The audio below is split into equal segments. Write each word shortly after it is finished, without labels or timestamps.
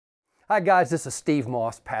Hi guys, this is Steve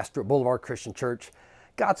Moss, pastor at Boulevard Christian Church.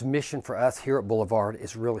 God's mission for us here at Boulevard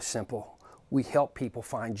is really simple. We help people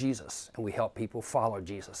find Jesus and we help people follow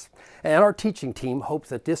Jesus. And our teaching team hopes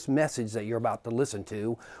that this message that you're about to listen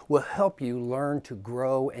to will help you learn to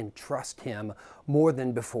grow and trust Him more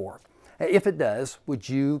than before. If it does, would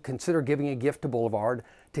you consider giving a gift to Boulevard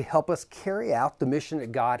to help us carry out the mission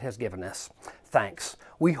that God has given us? Thanks.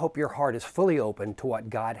 We hope your heart is fully open to what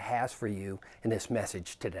God has for you in this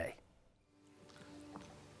message today.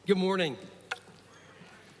 Good morning.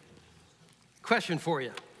 Question for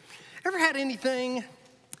you. Ever had anything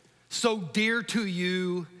so dear to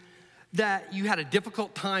you that you had a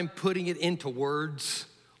difficult time putting it into words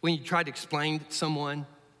when you tried to explain it to someone?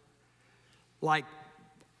 Like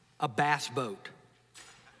a bass boat.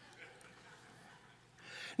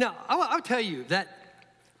 Now, I'll tell you that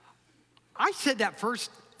I said that first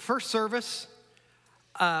service,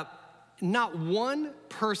 not one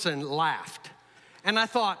person laughed. And I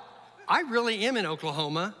thought, I really am in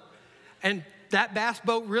Oklahoma, and that bass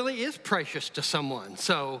boat really is precious to someone.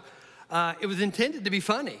 So it was intended to be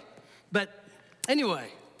funny. But anyway,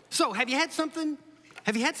 so have you had something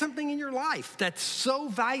in your life that's so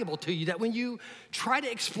valuable to you that when you try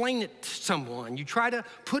to explain it to someone, you try to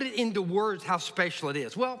put it into words how special it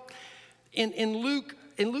is? Well, in Luke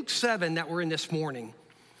 7 that we're in this morning,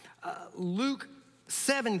 Luke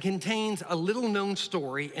 7 contains a little known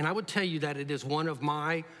story, and I would tell you that it is one of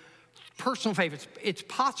my personal favorites. It's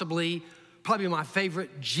probably my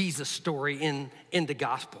favorite Jesus story in the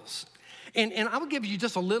Gospels. And I will give you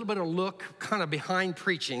just a little bit of look kind of behind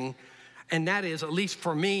preaching, and that is, at least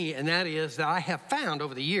for me, and that is that I have found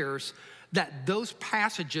over the years that those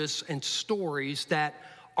passages and stories that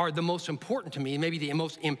are the most important to me, maybe the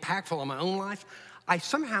most impactful in my own life, I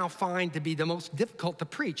somehow find to be the most difficult to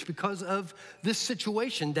preach because of this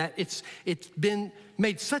situation, that it's been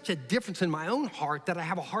made such a difference in my own heart that I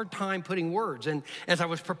have a hard time putting words. And as I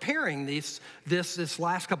was preparing this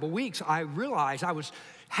last couple of weeks, I realized I was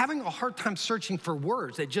having a hard time searching for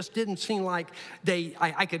words. It just didn't seem like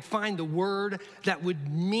I could find the word that would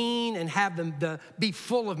mean and have them be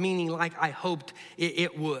full of meaning like I hoped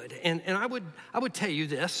it would. And I would tell you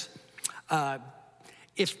this,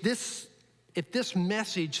 if this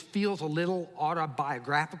message feels a little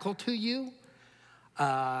autobiographical to you,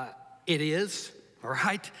 it is, all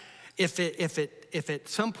right? If at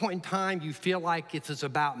some point in time you feel like it is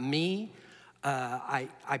about me,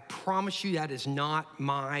 I promise you that is not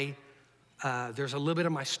my, there's a little bit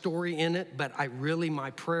of my story in it, but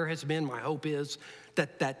my prayer has been, my hope is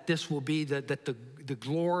that this will be, that the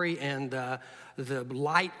glory and the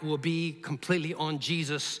light will be completely on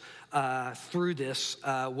Jesus through this,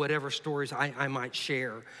 whatever stories I might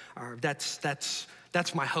share. That's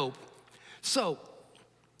my hope. So,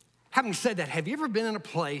 having said that, have you ever been in a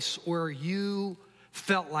place where you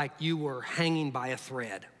felt like you were hanging by a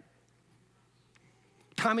thread?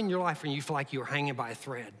 Time in your life when you feel like you were hanging by a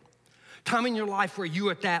thread. Time in your life where you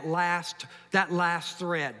were at that last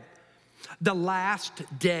thread. The last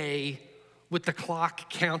day with the clock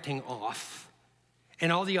counting off.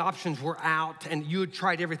 And all the options were out, and you had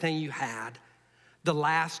tried everything you had. The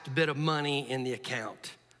last bit of money in the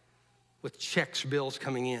account with checks, bills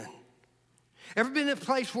coming in. Ever been in a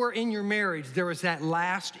place where in your marriage there was that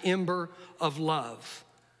last ember of love?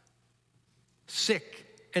 Sick,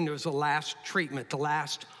 and there was the last treatment, the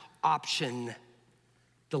last option,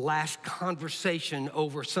 the last conversation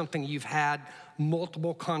over something you've had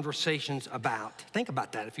multiple conversations about. Think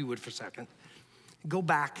about that if you would for a second. Go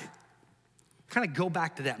back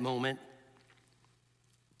to that moment.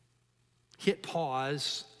 Hit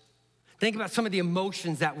pause. Think about some of the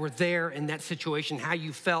emotions that were there in that situation, how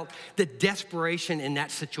you felt, the desperation in that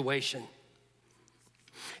situation.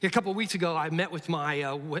 A couple of weeks ago, I met with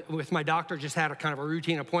my doctor, just had a kind of a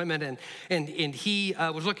routine appointment, and he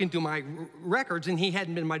was looking through my records, and he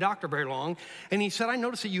hadn't been my doctor very long, and he said, I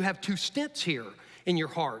noticed that you have 2 stents here in your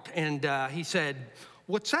heart. And he said,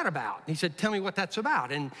 what's that about? And he said, tell me what that's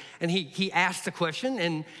about. And he asked the question,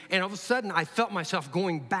 and all of a sudden, I felt myself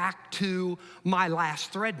going back to my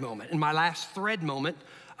last thread moment. And my last thread moment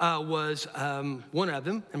was one of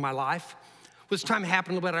them in my life. This time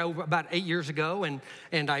happened about 8 years ago,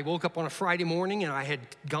 and I woke up on a Friday morning, and I had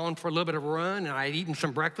gone for a little bit of a run, and I had eaten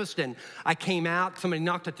some breakfast, and I came out. Somebody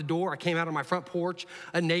knocked at the door. I came out on my front porch.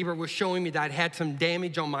 A neighbor was showing me that I'd had some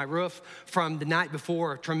damage on my roof from the night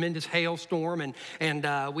before, a tremendous hailstorm,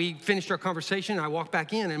 and we finished our conversation. I walked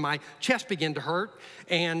back in, and my chest began to hurt,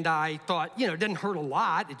 and I thought, it didn't hurt a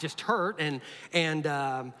lot. It just hurt, and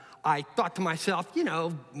I thought to myself, you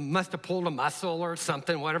know, must have pulled a muscle or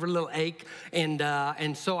something, whatever, little ache.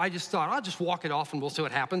 And so I just thought, I'll just walk it off and we'll see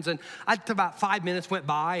what happens. And about 5 minutes went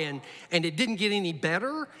by and it didn't get any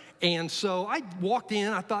better. And so I walked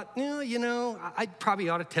in, I thought, you know, I probably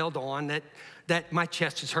ought to tell Dawn that my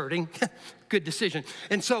chest is hurting. Good decision.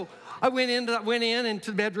 And so I went into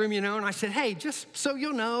the bedroom, you know, and I said, hey, just so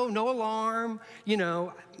you'll know, no alarm, you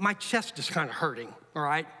know, my chest is kind of hurting, all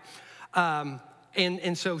right?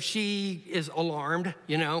 And so she is alarmed,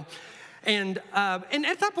 you know. And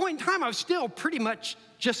at that point in time, I was still pretty much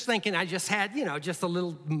just thinking I just had, you know, just a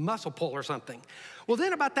little muscle pull or something. Well,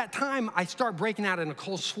 then about that time, I start breaking out in a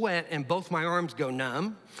cold sweat and both my arms go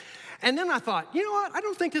numb. And then I thought, you know what? I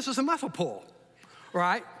don't think this is a muscle pull,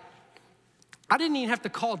 right? I didn't even have to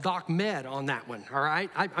call Doc Med on that one, all right?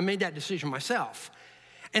 I made that decision myself.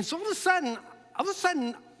 And so all of a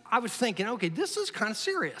sudden, I was thinking, okay, this is kind of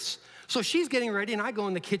serious. So she's getting ready, and I go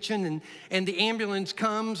in the kitchen, and the ambulance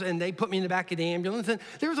comes, and they put me in the back of the ambulance. And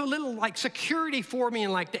there's a little, like, security for me,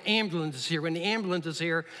 and, like, the ambulance is here. When the ambulance is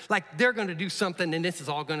here, like, they're going to do something, and this is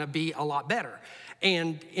all going to be a lot better.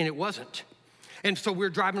 And it wasn't. And so we're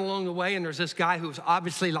driving along the way, and there's this guy who's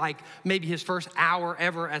obviously like maybe his first hour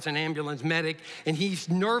ever as an ambulance medic, and he's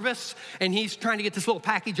nervous, and he's trying to get this little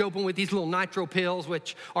package open with these little nitro pills,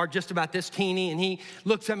 which are just about this teeny, and he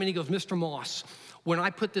looks at me and he goes, Mr. Moss, when I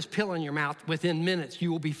put this pill in your mouth, within minutes,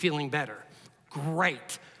 you will be feeling better.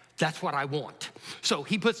 Great. That's what I want. So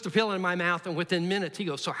he puts the pill in my mouth, and within minutes, he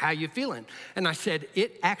goes, so how you feeling? And I said,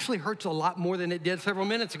 it actually hurts a lot more than it did several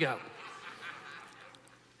minutes ago.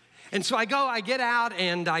 And so I get out,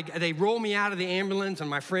 and they roll me out of the ambulance, and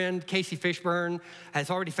my friend, Casey Fishburne, has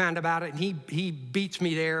already found about it, and he beats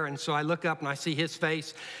me there, and so I look up, and I see his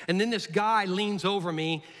face. And then this guy leans over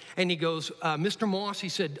me, and he goes, Mr. Moss, he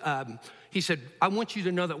said, I want you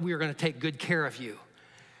to know that we are going to take good care of you.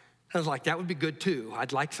 I was like, that would be good, too.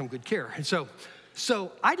 I'd like some good care. And so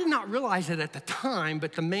I did not realize it at the time,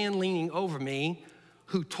 but the man leaning over me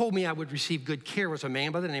who told me I would receive good care was a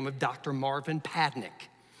man by the name of Dr. Marvin Padnick.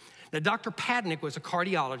 Now, Dr. Padnick was a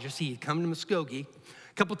cardiologist. He had come to Muskogee.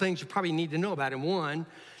 A couple things you probably need to know about him. One,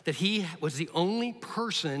 that he was the only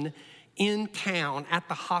person in town at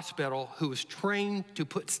the hospital who was trained to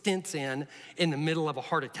put stents in the middle of a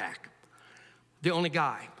heart attack. The only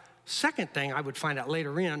guy. Second thing I would find out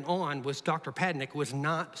later on was Dr. Padnick was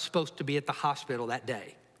not supposed to be at the hospital that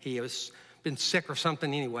day. He was been sick or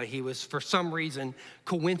something anyway. He was, for some reason,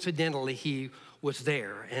 coincidentally, he was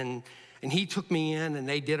there. And he took me in, and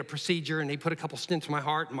they did a procedure, and they put a couple stents in my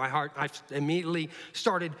heart, and I immediately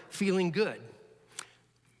started feeling good.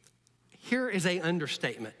 Here is an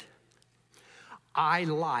understatement. I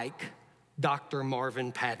like Dr.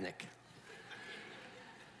 Marvin Padnick.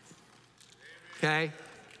 Okay?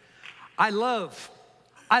 I love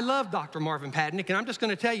Dr. Marvin Padnick, and I'm just going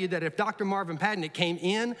to tell you that if Dr. Marvin Padnick came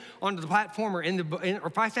in onto the platform or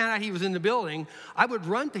if I found out he was in the building, I would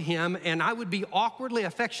run to him, and I would be awkwardly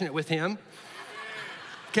affectionate with him,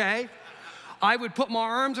 okay? I would put my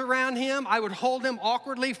arms around him. I would hold him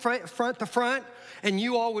awkwardly front to front, and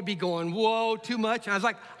you all would be going, whoa, too much. And I was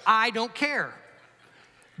like, I don't care.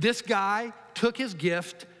 This guy took his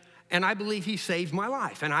gift, and I believe he saved my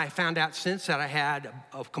life. And I found out since that I had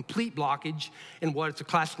a complete blockage in what is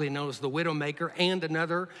classically known as the widowmaker and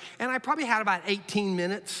another. And I probably had about 18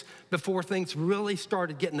 minutes before things really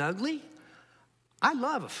started getting ugly. I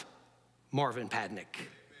love Marvin Padnick.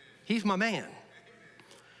 He's my man.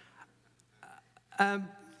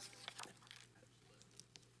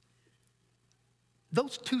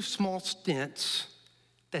 Those 2 small stents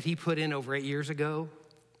that he put in over 8 years ago,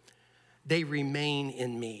 they remain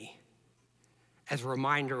in me as a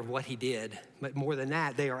reminder of what he did. But more than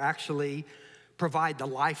that, they are actually provide the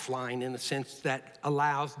lifeline in the sense that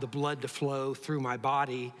allows the blood to flow through my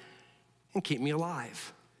body and keep me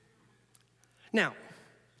alive. Now,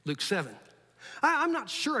 Luke 7. I'm not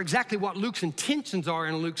sure exactly what Luke's intentions are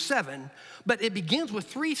in Luke 7, but it begins with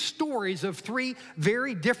 3 stories of 3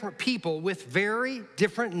 very different people with very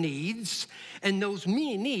different needs. And those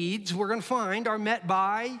needs we're going to find are met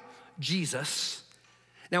by Jesus.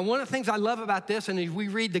 Now, one of the things I love about this, and as we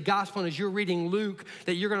read the gospel and as you're reading Luke,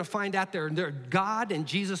 that you're going to find out there, God and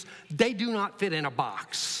Jesus, they do not fit in a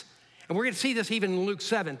box. And we're going to see this even in Luke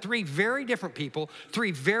 7. 3 very different people,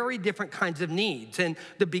 3 very different kinds of needs. And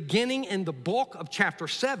the beginning and the bulk of chapter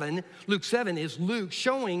 7, Luke 7, is Luke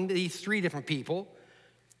showing these 3 different people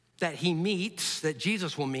that he meets, that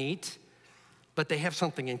Jesus will meet, but they have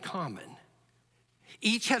something in common.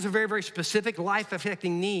 Each has a very, very specific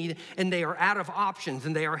life-affecting need, and they are out of options,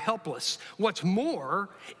 and they are helpless. What's more,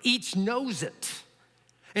 each knows it.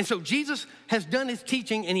 And so Jesus has done his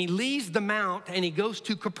teaching, and he leaves the mount, and he goes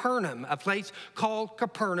to Capernaum, a place called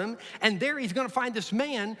Capernaum. And there he's going to find this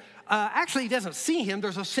man. Actually, he doesn't see him.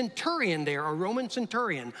 There's a centurion there, a Roman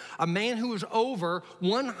centurion, a man who was over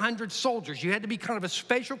 100 soldiers. You had to be kind of a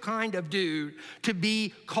special kind of dude to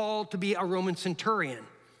be called to be a Roman centurion.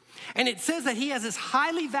 And it says that he has this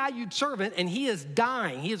highly valued servant, and he is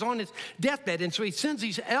dying. He is on his deathbed. And so he sends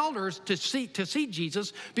these elders to see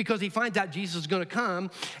Jesus, because he finds out Jesus is going to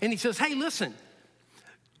come. And he says, hey, listen,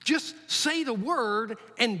 just say the word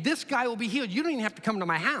and this guy will be healed. You don't even have to come to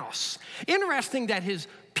my house. Interesting that his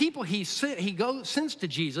people he sends to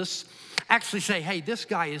Jesus actually say, hey, this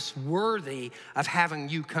guy is worthy of having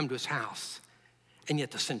you come to his house. And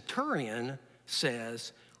yet the centurion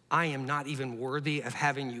says, I am not even worthy of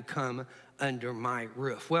having you come under my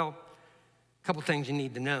roof. Well, a couple things you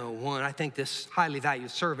need to know. One, I think this highly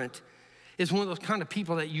valued servant is one of those kind of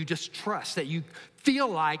people that you just trust, that you feel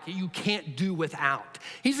like you can't do without.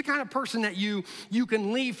 He's the kind of person that you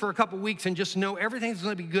can leave for a couple weeks and just know everything's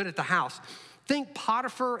going to be good at the house. Think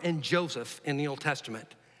Potiphar and Joseph in the Old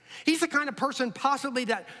Testament. He's the kind of person possibly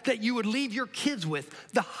that you would leave your kids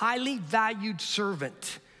with, the highly valued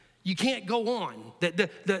servant. You can't go on.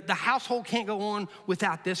 The household can't go on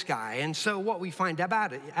without this guy. And so what we find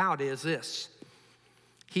out is this.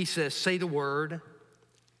 He says, say the word.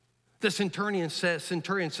 The centurion says,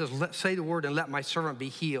 say the word and let my servant be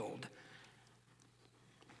healed.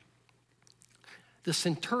 The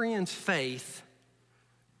centurion's faith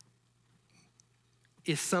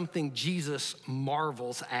is something Jesus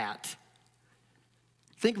marvels at.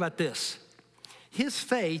 Think about this. His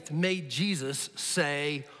faith made Jesus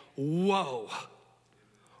say, whoa,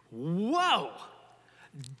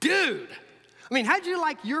 dude. I mean, how'd you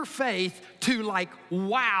like your faith to like,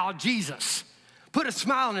 wow, Jesus? Put a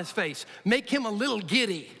smile on his face, make him a little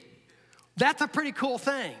giddy. That's a pretty cool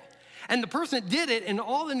thing. And the person that did it in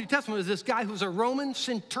all the New Testament is this guy who's a Roman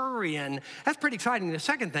centurion. That's pretty exciting. The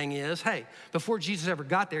second thing is, hey, before Jesus ever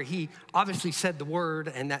got there, he obviously said the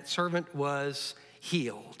word and that servant was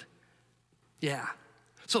healed. Yeah.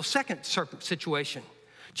 So second situation.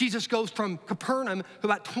 Jesus goes from Capernaum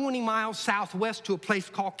about 20 miles southwest to a place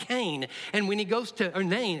called Nain. And when he goes to,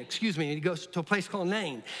 he goes to a place called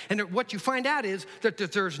Nain. And what you find out is that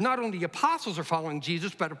there's not only the apostles are following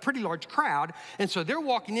Jesus, but a pretty large crowd. And so they're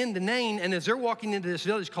walking into Nain, and as they're walking into this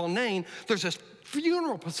village called Nain, there's this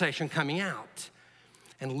funeral procession coming out.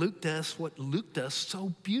 And Luke does what Luke does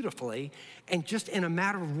so beautifully, and just in a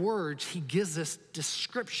matter of words, he gives this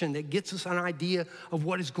description that gets us an idea of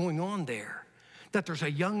what is going on there. That there's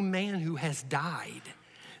a young man who has died.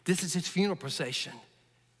 This is his funeral procession.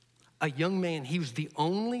 A young man, he was the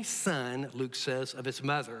only son, Luke says, of his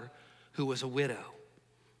mother who was a widow.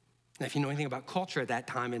 Now, if you know anything about culture at that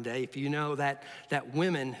time and day, if you know that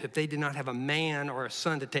women, if they did not have a man or a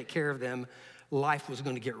son to take care of them, life was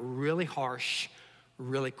going to get really harsh,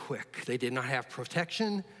 really quick. They did not have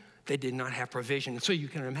protection. They did not have provision. So you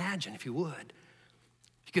can imagine, if you would,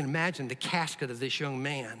 you can imagine the casket of this young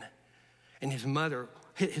man. And his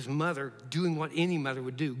mother doing what any mother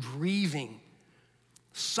would do, grieving,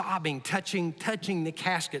 sobbing, touching the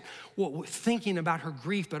casket, thinking about her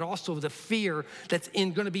grief, but also the fear that's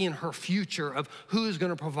going to be in her future of who is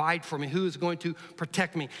going to provide for me, who is going to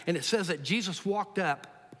protect me. And it says that Jesus walked up,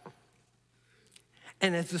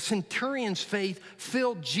 and as the centurion's faith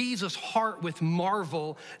filled Jesus' heart with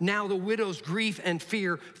marvel, now the widow's grief and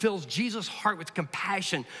fear fills Jesus' heart with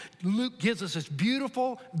compassion. Luke gives us this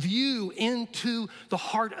beautiful view into the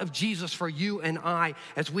heart of Jesus for you and I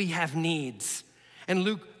as we have needs. And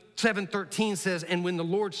Luke 7:13 says, and when the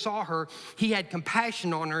Lord saw her, he had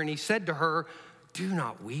compassion on her, and he said to her, do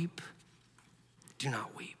not weep, do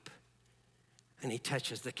not weep. And he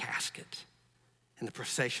touches the casket, and the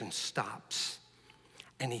procession stops.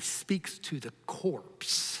 And he speaks to the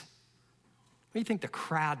corpse. What do you think the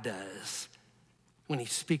crowd does when he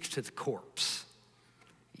speaks to the corpse?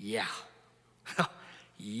 Yeah.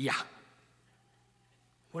 Yeah.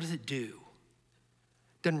 What does it do?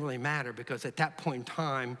 Doesn't really matter, because at that point in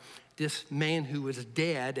time, this man who was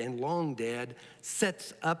dead and long dead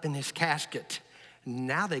sets up in his casket.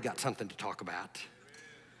 Now they got something to talk about,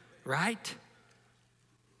 right?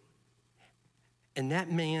 And that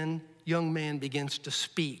young man begins to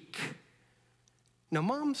speak. Now,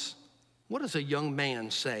 moms, what does a young man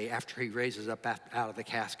say after he raises up out of the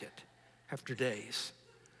casket after days?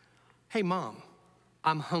 Hey, Mom,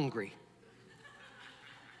 I'm hungry.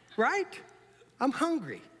 Right? I'm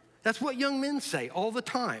hungry. That's what young men say all the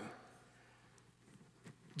time.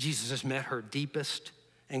 Jesus has met her deepest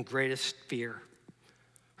and greatest fear,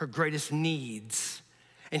 her greatest needs.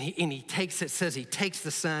 And he takes, it says he takes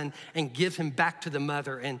the son and gives him back to the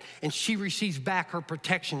mother. And she receives back her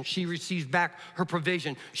protection. She receives back her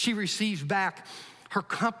provision. She receives back her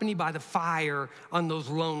company by the fire on those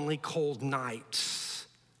lonely, cold nights.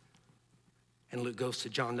 And Luke goes to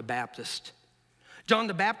John the Baptist. John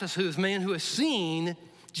the Baptist, who is a man who has seen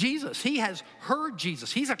Jesus. He has heard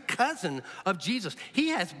Jesus. He's a cousin of Jesus. He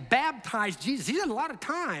has baptized Jesus. He's had a lot of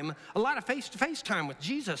time, a lot of face-to-face time with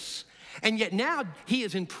Jesus. And yet now he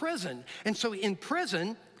is in prison. And so in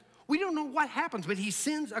prison, we don't know what happens, but he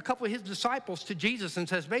sends a couple of his disciples to Jesus and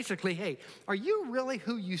says basically, hey, are you really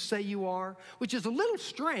who you say you are? Which is a little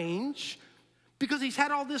strange because he's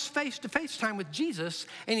had all this face-to-face time with Jesus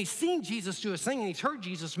and he's seen Jesus do his thing and he's heard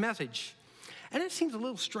Jesus' message. And it seems a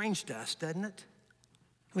little strange to us, doesn't it?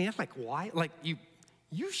 I mean, that's like, why? Like,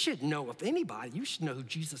 you should know, if anybody, you should know who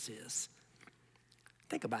Jesus is.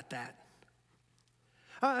 Think about that.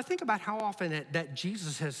 Think about how often that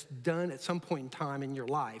Jesus has done at some point in time in your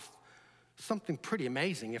life something pretty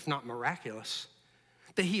amazing, if not miraculous.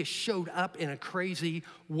 That he has showed up in a crazy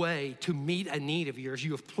way to meet a need of yours.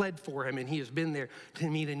 You have pled for him and he has been there to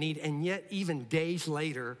meet a need. And yet, even days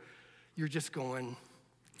later, you're just going,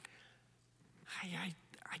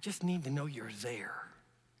 I just need to know you're there.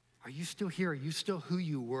 Are you still here? Are you still who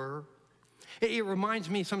you were? It reminds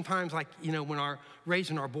me sometimes, like, you know, when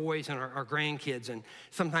raising our boys and our grandkids, and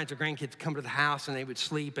sometimes the grandkids come to the house and they would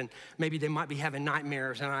sleep and maybe they might be having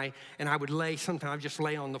nightmares, and I would sometimes I'd just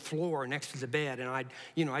lay on the floor next to the bed and I'd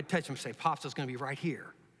touch them and say, Pops is gonna be right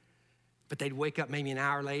here. But they'd wake up maybe an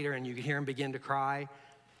hour later and you could hear them begin to cry,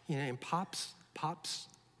 you know, and Pops,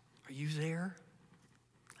 are you there?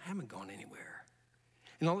 I haven't gone anywhere.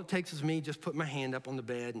 And all it takes is me just putting my hand up on the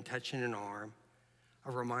bed and touching an arm,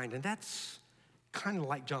 a reminder. And that's kind of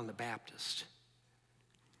like John the Baptist.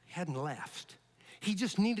 He hadn't left. He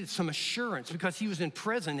just needed some assurance because he was in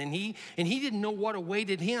prison and he didn't know what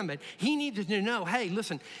awaited him. But he needed to know, hey,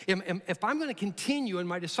 listen, if I'm going to continue and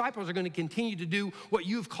my disciples are going to continue to do what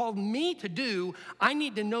you've called me to do, I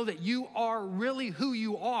need to know that you are really who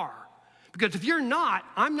you are. Because if you're not,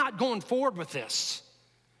 I'm not going forward with this.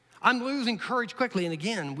 I'm losing courage quickly. And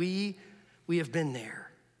again, we have been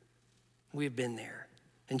there. We have been there.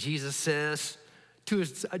 And Jesus says to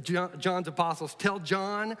John's apostles, tell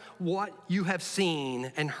John what you have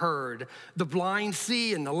seen and heard. The blind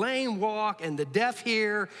see and the lame walk and the deaf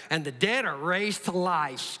hear and the dead are raised to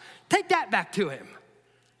life. Take that back to him.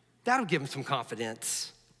 That'll give him some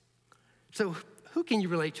confidence. So who can you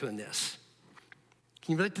relate to in this?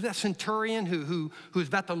 Can you relate to that centurion who's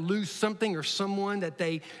about to lose something or someone that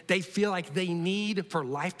they feel like they need for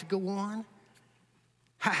life to go on?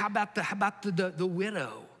 How about the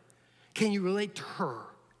widow? Can you relate to her?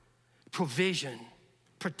 Provision,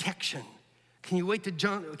 protection. Can you relate to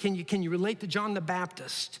John? Can you relate to John the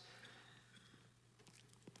Baptist?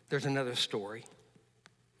 There's another story.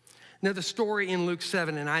 Another story in Luke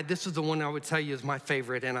 7, and this is the one I would tell you is my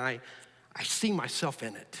favorite, and I see myself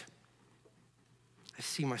in it. I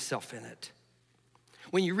see myself in it.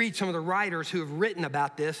 When you read some of the writers who have written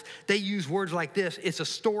about this, they use words like this. It's a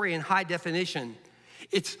story in high definition.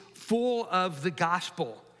 It's full of the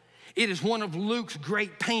gospel. It is one of Luke's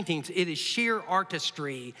great paintings. It is sheer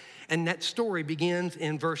artistry. And that story begins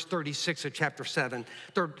in verse 36 of chapter 7,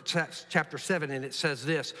 and it says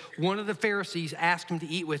this. One of the Pharisees asked him to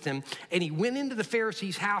eat with him, and he went into the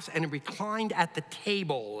Pharisee's house and reclined at the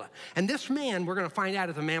table. And this man, we're going to find out,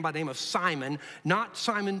 is a man by the name of Simon, not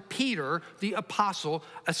Simon Peter, the apostle,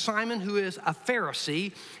 a Simon who is a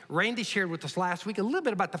Pharisee. Randy shared with us last week a little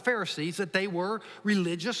bit about the Pharisees, that they were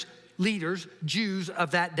religious leaders, Jews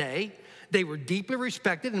of that day. They were deeply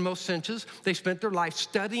respected in most senses. They spent their life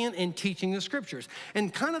studying and teaching the scriptures.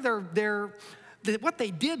 And kind of what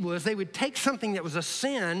they did was they would take something that was a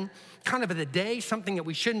sin, kind of of the day, something that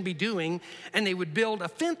we shouldn't be doing, and they would build a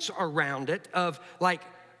fence around it of like,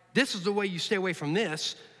 this is the way you stay away from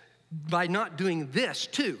this by not doing this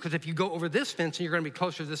too. Because if you go over this fence, you're going to be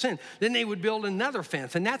closer to the sin. Then they would build another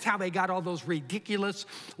fence. And that's how they got all those ridiculous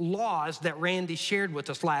laws that Randy shared with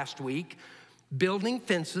us last week. Building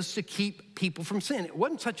fences to keep people from sin. It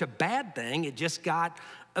wasn't such a bad thing. It just got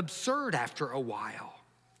absurd after a while.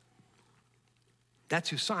 That's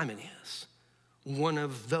who Simon is, one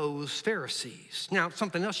of those Pharisees. Now,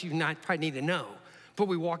 something else you probably need to know before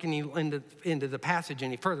we walk into the passage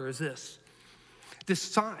any further is this.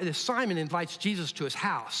 This Simon invites Jesus to his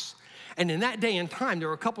house. And in that day and time, there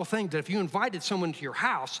were a couple of things that if you invited someone to your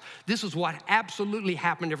house, this is what absolutely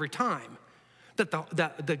happened every time. That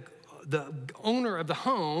the owner of the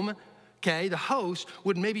home okay, the host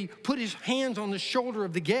would maybe put his hands on the shoulder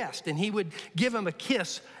of the guest and he would give him a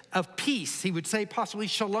kiss of peace. He would say possibly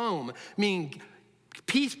shalom, meaning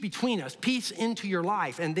peace between us, peace into your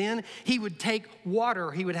life. And then he would take water.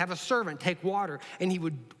 He would have a servant take water, and he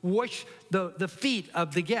would wash the feet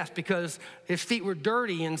of the guest because his feet were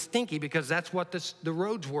dirty and stinky, because that's what the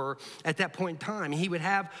roads were at that point in time. He would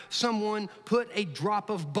have someone put a drop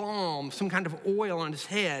of balm, some kind of oil on his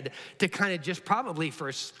head to kind of just probably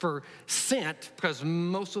for scent, because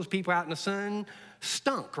most of those people out in the sun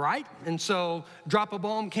stunk, right? And so drop of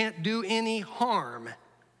balm can't do any harm.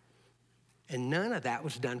 And none of that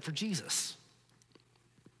was done for Jesus.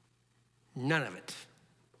 None of it.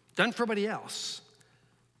 Done for everybody else.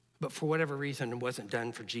 But for whatever reason, it wasn't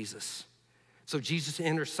done for Jesus. So Jesus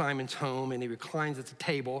enters Simon's home and he reclines at the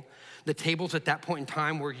table. The tables at that point in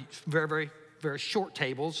time were very, very, very short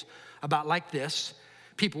tables, about like this.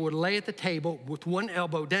 People would lay at the table with one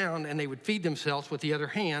elbow down and they would feed themselves with the other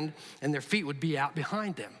hand, and their feet would be out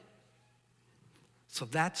behind them. So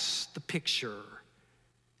that's the picture.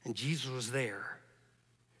 And Jesus was there.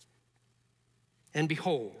 And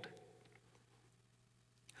behold,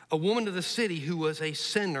 a woman of the city who was a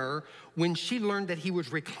sinner, when she learned that he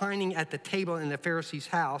was reclining at the table in the Pharisee's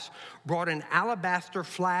house, brought an alabaster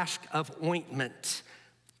flask of ointment.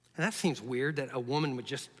 And that seems weird, that a woman would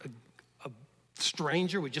just, a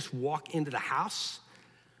stranger would just walk into the house.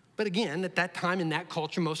 But again, at that time in that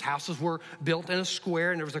culture, most houses were built in a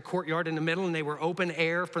square and there was a courtyard in the middle and they were open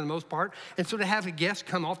air for the most part. And so to have a guest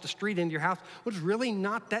come off the street into your house was really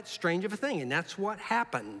not that strange of a thing. And that's what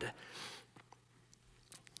happened.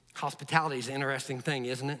 Hospitality is an interesting thing,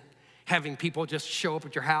 isn't it? Having people just show up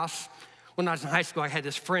at your house. When I was in high school, I had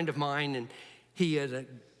this friend of mine, and he had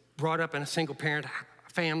brought up in a single parent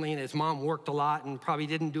family, and his mom worked a lot and probably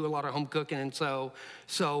didn't do a lot of home cooking. And so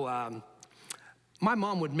my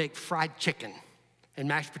mom would make fried chicken and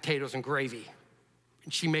mashed potatoes and gravy,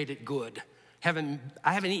 and she made it good. I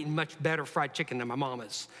haven't eaten much better fried chicken than my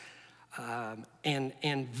mama's.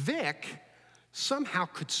 And Vic somehow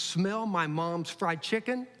could smell my mom's fried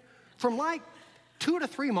chicken from like 2 to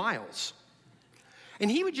 3 miles. And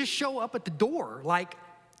he would just show up at the door, like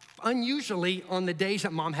unusually on the days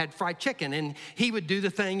that mom had fried chicken. And he would do the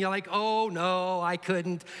thing, you're like, oh no, I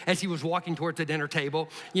couldn't, as he was walking towards the dinner table,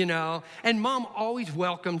 you know. And mom always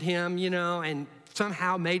welcomed him, you know, and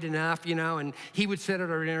somehow made enough, you know, and he would sit at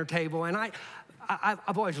our dinner table. And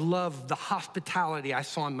I've always loved the hospitality I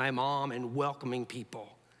saw in my mom and welcoming people.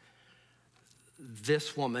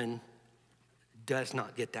 This woman does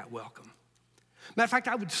not get that welcome. Matter of fact,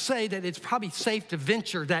 I would say that it's probably safe to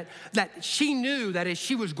venture that she knew that as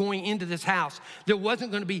she was going into this house, there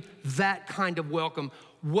wasn't going to be that kind of welcome,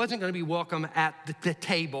 wasn't going to be welcome at the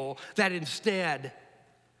table, that instead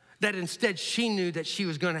she knew that she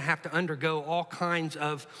was going to have to undergo all kinds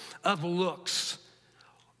of looks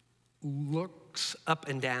up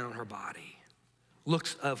and down her body,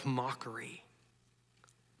 looks of mockery.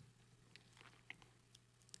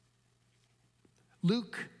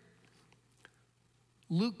 Luke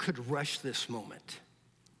could rush this moment.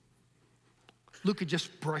 Luke could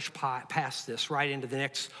just brush past this right into the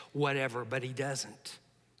next whatever, but he doesn't.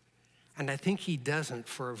 And I think he doesn't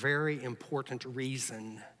for a very important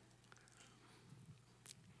reason.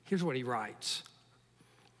 Here's what he writes.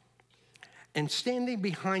 And standing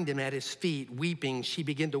behind him at his feet, weeping, she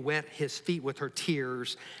began to wet his feet with her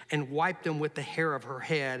tears and wiped them with the hair of her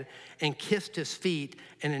head and kissed his feet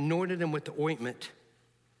and anointed him with the ointment.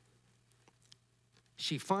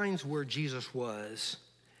 She finds where Jesus was,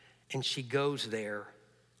 and she goes there,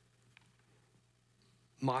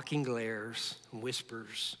 mocking glares and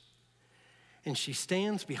whispers, and she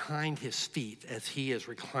stands behind his feet as he is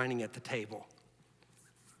reclining at the table.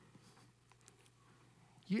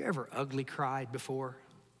 You ever ugly cried before?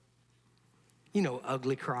 You know,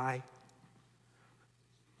 ugly cry.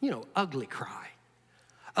 You know, ugly cry.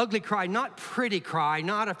 Ugly cry, not pretty cry,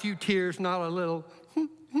 not a few tears, not a little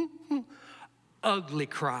ugly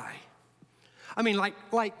cry. I mean,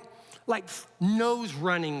 like nose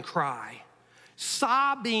running cry,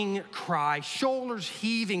 sobbing cry, shoulders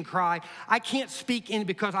heaving cry. I can't speak in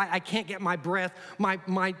because I can't get my breath.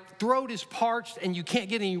 My throat is parched and you can't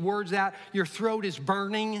get any words out. Your throat is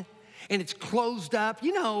burning and it's closed up.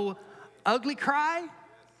 You know, ugly cry.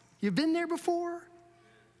 You've been there before?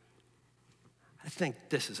 I think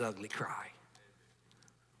this is ugly cry.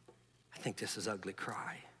 I think this is ugly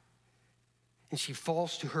cry. And she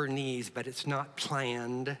falls to her knees, but it's not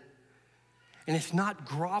planned. And it's not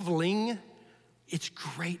groveling, it's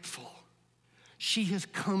grateful. She has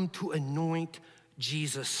come to anoint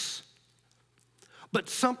Jesus. But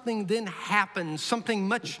something then happened, something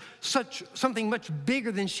much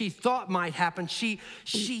bigger than she thought might happen. She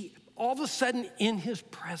all of a sudden in his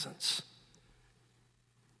presence,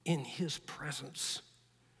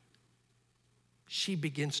 she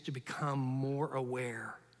begins to become more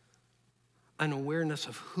aware, an awareness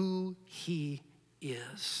of who he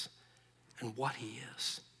is and what he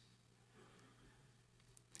is.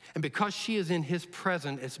 And because she is in his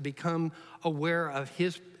presence, has become aware of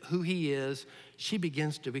who he is, she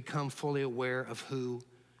begins to become fully aware of who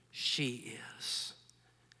she is.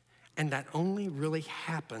 And that only really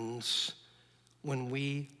happens when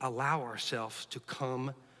we allow ourselves to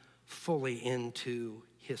come fully into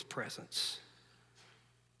his presence.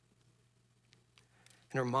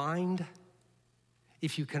 And her mind,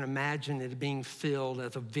 if you can imagine it being filled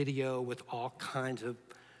as a video with all kinds of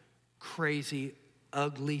crazy,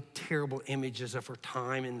 ugly, terrible images of her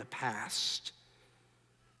time in the past.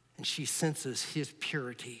 And she senses his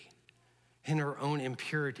purity, and her own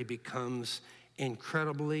impurity becomes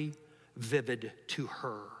incredibly vivid to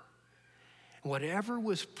her. Whatever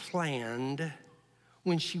was planned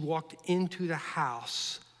when she walked into the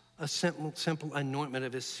house, a simple anointment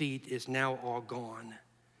of his feet, is now all gone.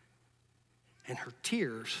 And her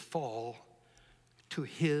tears fall to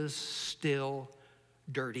his still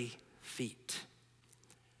dirty feet.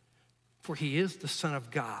 For he is the Son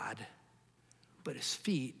of God, but his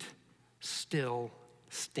feet still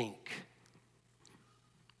stink.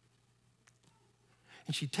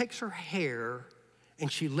 And she takes her hair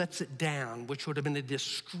and she lets it down, which would have been a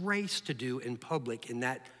disgrace to do in public in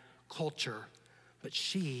that culture, but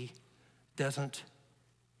she doesn't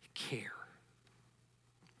care.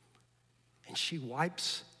 And she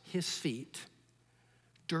wipes his feet,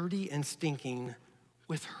 dirty and stinking,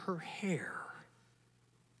 with her hair,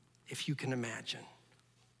 if you can imagine.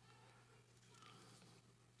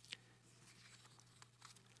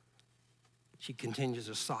 She continues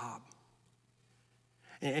to sob.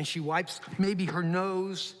 And she wipes maybe her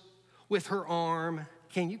nose with her arm.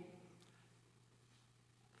 Can you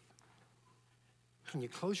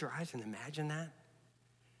close your eyes and imagine that?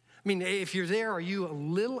 I mean, if you're there, are you a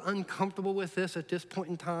little uncomfortable with this at this point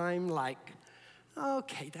in time? Like,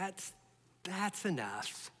 okay, that's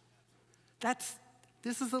enough.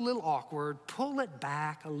 This is a little awkward. Pull it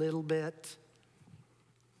back a little bit.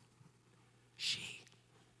 She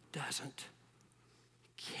doesn't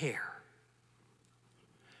care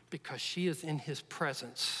because she is in his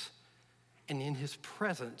presence, and in his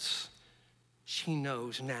presence, she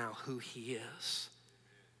knows now who he is.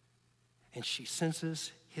 And she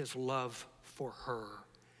senses his love for her,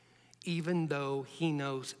 even though he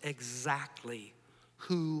knows exactly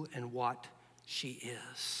who and what she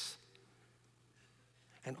is.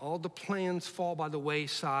 And all the plans fall by the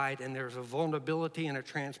wayside, and there's a vulnerability and a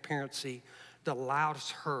transparency that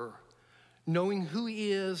allows her, knowing who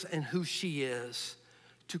he is and who she is,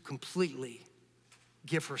 to completely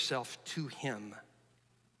give herself to him.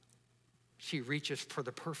 She reaches for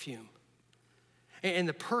the perfume. And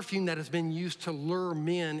the perfume that has been used to lure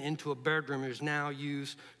men into a bedroom is now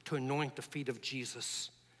used to anoint the feet of Jesus.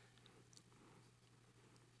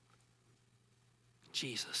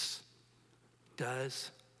 Jesus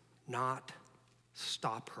does not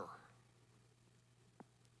stop her.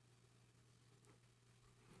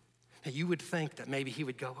 Now, you would think that maybe he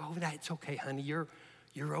would go, oh, that's okay, honey, you're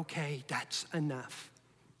okay, that's enough.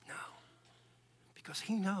 No, because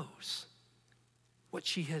he knows what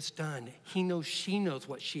she has done. He knows she knows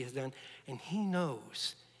what she has done, and he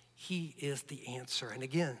knows he is the answer. And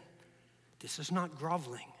again, this is not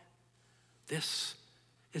groveling. This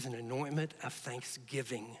is an anointment of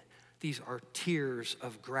thanksgiving. These are tears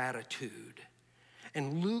of gratitude.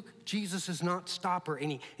 And Jesus does not stop her.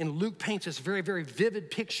 And Luke paints this very, very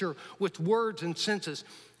vivid picture with words and senses.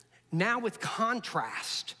 Now with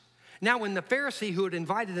contrast. Now when the Pharisee who had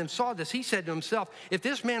invited him saw this, he said to himself, if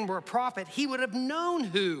this man were a prophet, he would have known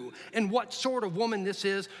who and what sort of woman this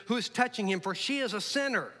is who is touching him, for she is a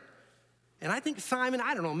sinner. And I think Simon,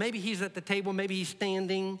 I don't know, maybe he's at the table, maybe he's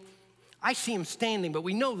standing. I see him standing, but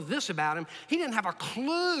we know this about him. He didn't have a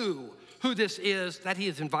clue who this is that he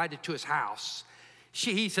has invited to his house.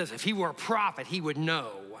 He says if he were a prophet, he would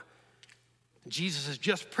know. Jesus has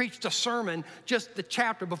just preached a sermon just the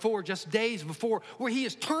chapter before, just days before, where he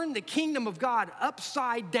has turned the kingdom of God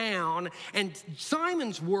upside down, and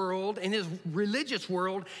Simon's world and his religious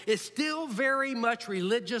world is still very much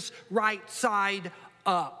religious right side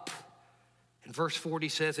up. And verse 40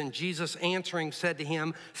 says, and Jesus answering said to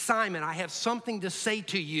him, Simon, I have something to say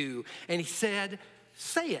to you. And he said,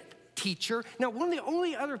 say it, teacher. Now, one of the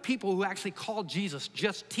only other people who actually called Jesus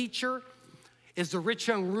just teacher is the rich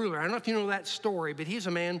young ruler. I don't know if you know that story, but he's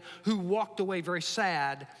a man who walked away very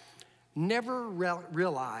sad, never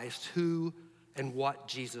realized who and what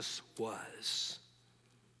Jesus was.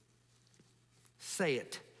 Say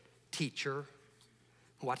it, teacher.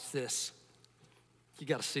 Watch this. You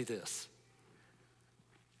got to see this.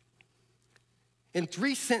 In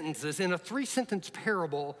 3 sentences, in a 3-sentence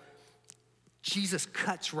parable, Jesus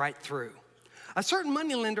cuts right through. A certain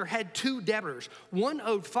moneylender had 2 debtors. One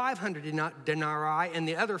owed 500 denarii and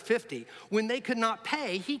the other 50. When they could not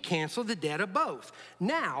pay, he canceled the debt of both.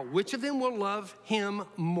 Now, which of them will love him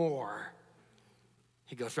more?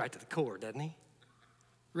 He goes right to the core, doesn't he?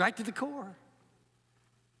 Right to the core.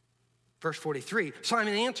 Verse 43,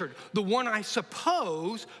 Simon answered, the one I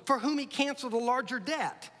suppose for whom he canceled a larger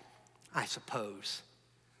debt. I suppose.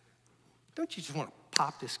 Don't you just want to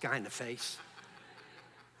pop this guy in the face?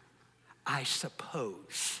 I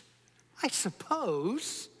suppose. I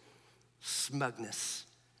suppose. Smugness.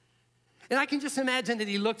 And I can just imagine that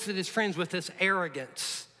he looks at his friends with this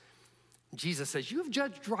arrogance. Jesus says, you have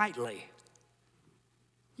judged rightly.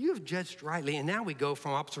 You have judged rightly. And now we go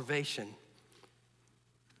from observation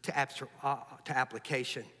to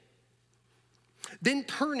application. Then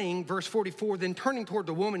turning, verse 44, then turning toward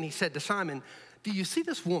the woman, he said to Simon, do you see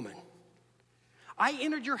this woman? I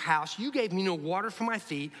entered your house. You gave me no water for my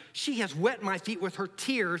feet. She has wet my feet with her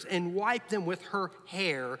tears and wiped them with her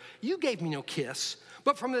hair. You gave me no kiss.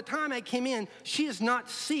 But from the time I came in, she has not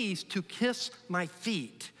ceased to kiss my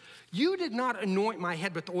feet. You did not anoint my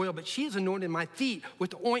head with oil, but she has anointed my feet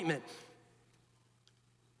with ointment.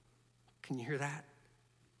 Can you hear that?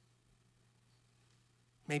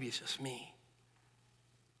 Maybe it's just me.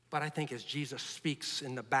 But I think as Jesus speaks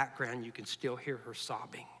in the background, you can still hear her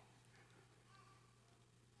sobbing.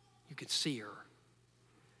 You can see her.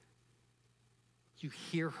 You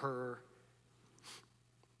hear her.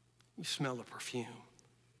 You smell the perfume.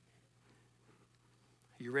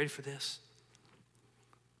 Are you ready for this?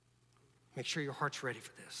 Make sure your heart's ready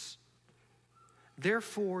for this.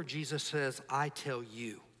 Therefore, Jesus says, I tell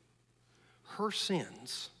you, her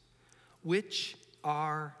sins, which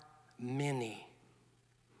are many,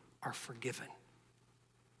 are forgiven.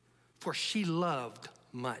 For she loved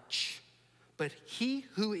much, but he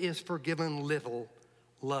who is forgiven little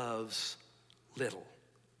loves little.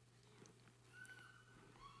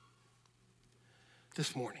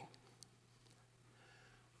 This morning,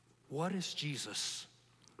 what does Jesus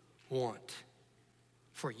want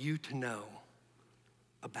for you to know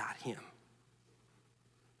about him?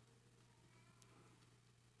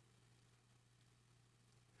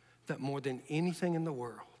 That more than anything in the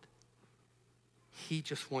world, he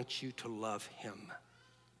just wants you to love him.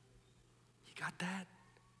 You got that?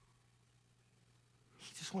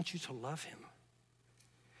 He just wants you to love him.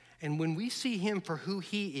 And when we see him for who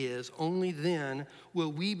he is, only then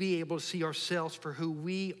will we be able to see ourselves for who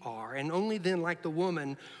we are. And only then, like the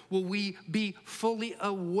woman, will we be fully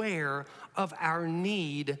aware of our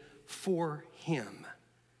need for him.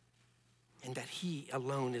 And that he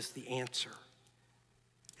alone is the answer.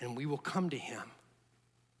 And we will come to him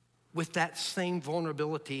with that same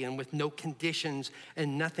vulnerability and with no conditions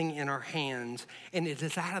and nothing in our hands. And it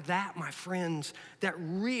is out of that, my friends, that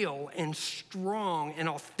real and strong and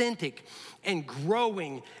authentic and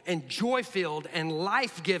growing and joy-filled and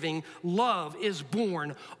life-giving love is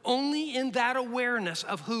born. Only in that awareness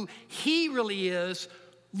of who he really is,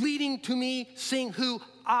 leading to me seeing who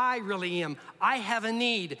I really am. I have a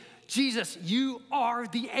need. Jesus, you are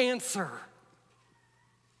the answer.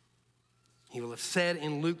 He will have said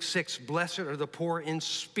in Luke 6, blessed are the poor in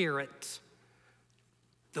spirit,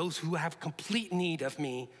 those who have complete need of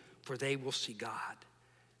me, for they will see God.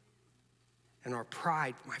 And our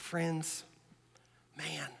pride, my friends,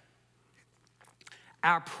 man,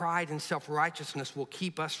 our pride and self-righteousness will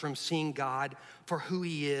keep us from seeing God for who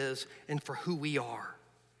he is and for who we are.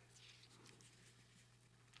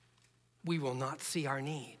 We will not see our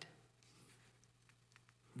need.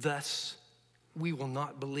 Thus, we will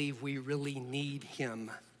not believe we really need him.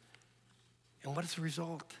 And what is the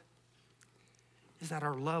result? Is that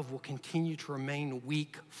our love will continue to remain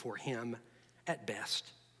weak for him at best.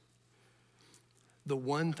 The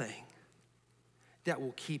one thing that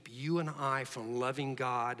will keep you and I from loving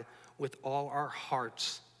God with all our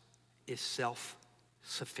hearts is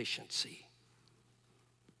self-sufficiency.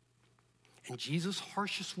 And Jesus'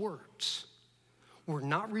 harshest words were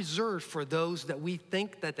not reserved for those that we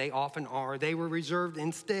think that they often are. They were reserved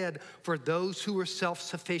instead for those who were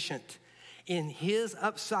self-sufficient. In his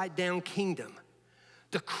upside-down kingdom,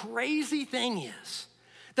 the crazy thing is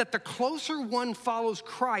that the closer one follows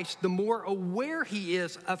Christ, the more aware he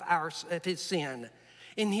is of his sin.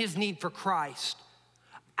 in his need for Christ,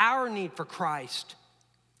 our need for Christ.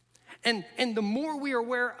 And the more we are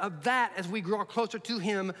aware of that as we draw closer to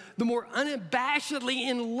him, the more unabashedly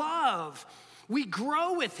in love we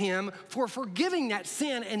grow with him for forgiving that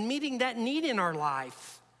sin and meeting that need in our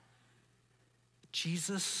life.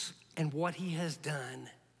 Jesus and what he has done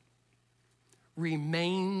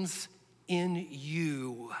remains in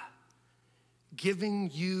you, giving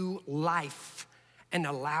you life and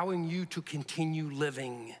allowing you to continue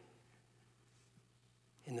living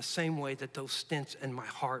in the same way that those stents in my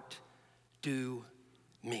heart do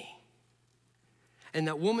me. And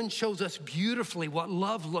that woman shows us beautifully what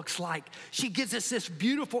love looks like. She gives us this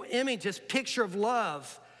beautiful image, this picture of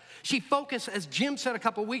love. She focuses, as Jim said a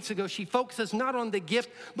couple weeks ago, she focuses not on the gift,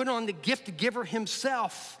 but on the gift giver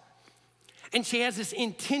himself. And she has this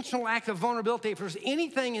intentional act of vulnerability. If there's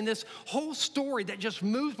anything in this whole story that just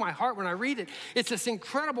moves my heart when I read it, it's this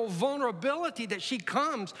incredible vulnerability that she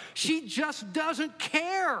comes. She just doesn't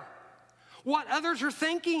care what others are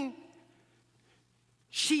thinking.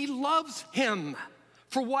 She loves him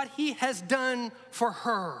for what he has done for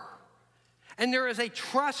her. And there is a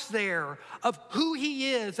trust there of who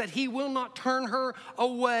he is, that he will not turn her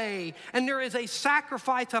away. And there is a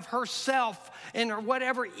sacrifice of herself and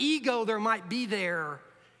whatever ego there might be there,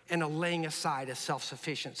 and a laying aside of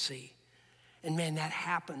self-sufficiency. And man, that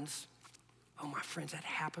happens. Oh, my friends, that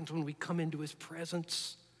happens when we come into his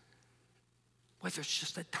presence. Whether it's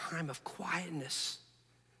just a time of quietness,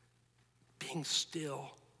 being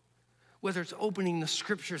still. Whether it's opening the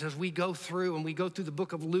scriptures as we go through, and we go through the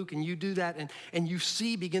book of Luke, and you do that, and you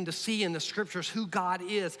begin to see in the scriptures who God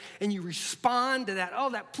is, and you respond to that.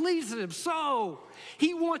 Oh, that pleases him so.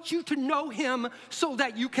 He wants you to know him so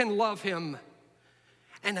that you can love him.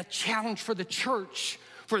 And a challenge for the church,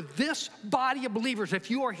 for this body of believers,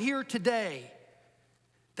 if you are here today,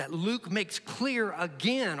 that Luke makes clear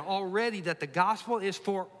again already that the gospel is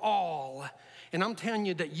for all. And I'm telling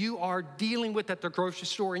you that you are dealing with at the grocery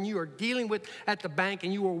store, and you are dealing with at the bank,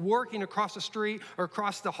 and you are working across the street or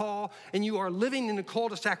across the hall, and you are living in the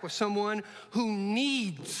cul-de-sac with someone who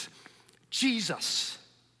needs Jesus,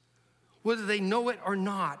 whether they know it or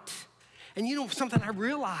not. And you know something I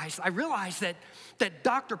realized that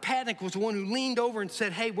Dr. Padnick was the one who leaned over and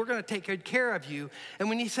said, hey, we're going to take good care of you. And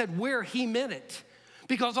when he said where, he meant it.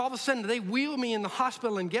 Because all of a sudden they wheel me in the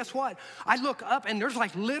hospital, and guess what? I look up and there's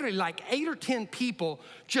literally 8 or 10 people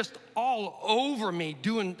just all over me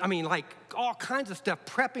doing, all kinds of stuff,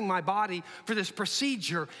 prepping my body for this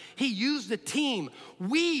procedure. He used the team.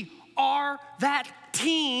 We are that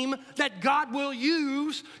team that God will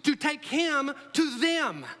use to take him to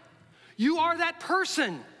them. You are that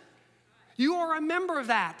person. You are a member of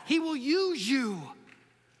that. He will use you.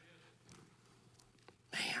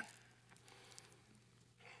 Man.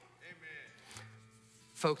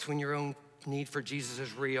 Folks, when your own need for Jesus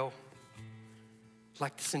is real,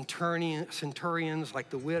 like the centurions,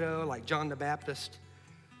 like the widow, like John the Baptist,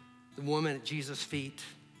 the woman at Jesus' feet,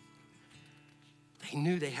 they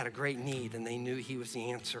knew they had a great need, and they knew he was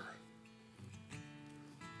the answer.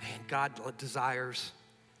 Man, God desires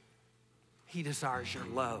your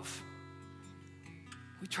love.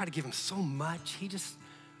 We try to give him so much. He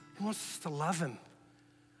wants us to love him.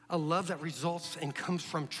 A love that results and comes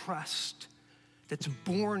from trust, that's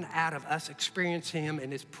born out of us experiencing him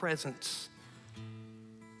in his presence.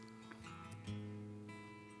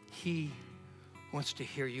 He wants to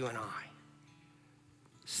hear you and I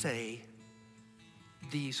say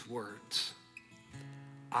these words: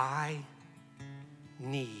 I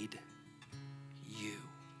need you.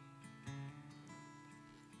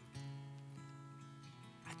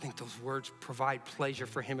 I think those words provide pleasure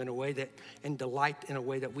for him in a way and delight in a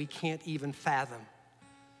way that we can't even fathom.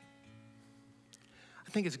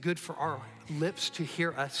 I think it's good for our lips to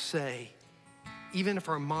hear us say, even if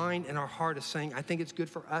our mind and our heart is saying, I think it's good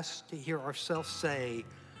for us to hear ourselves say,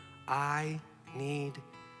 I need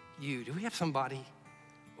you. Do we have somebody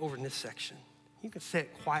over in this section? You can say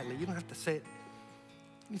it quietly. You don't have to say it.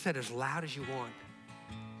 You can say it as loud as you want.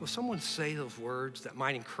 Will someone say those words that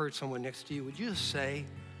might encourage someone next to you? Would you just say,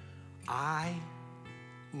 I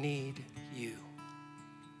need you?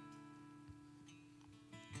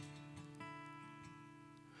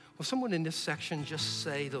 Will someone in this section just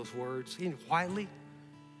say those words quietly,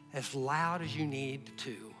 as loud as you need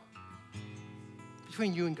to?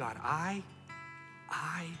 Between you and God, I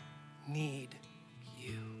need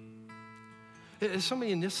you. There's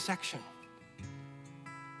somebody in this section.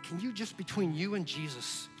 Can you just, between you and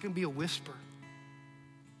Jesus, it can be a whisper,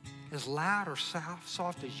 as loud or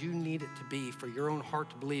soft as you need it to be for your own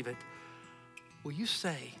heart to believe it, will you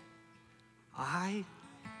say, I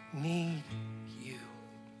need you?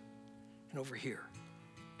 and over here.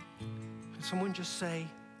 Can someone just say,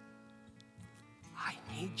 I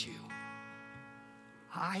need you.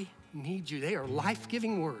 I need you. They are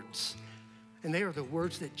life-giving words, and they are the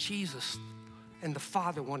words that Jesus and the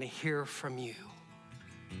Father want to hear from you.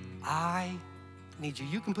 I need you.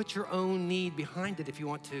 You can put your own need behind it if you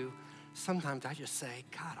want to. Sometimes I just say,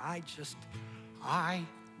 God, I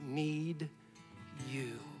need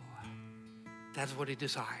you. That's what he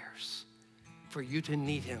desires, for you to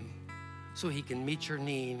need him so he can meet your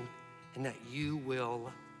need and that you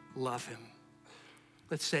will love him.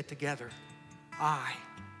 Let's say it together. I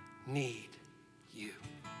need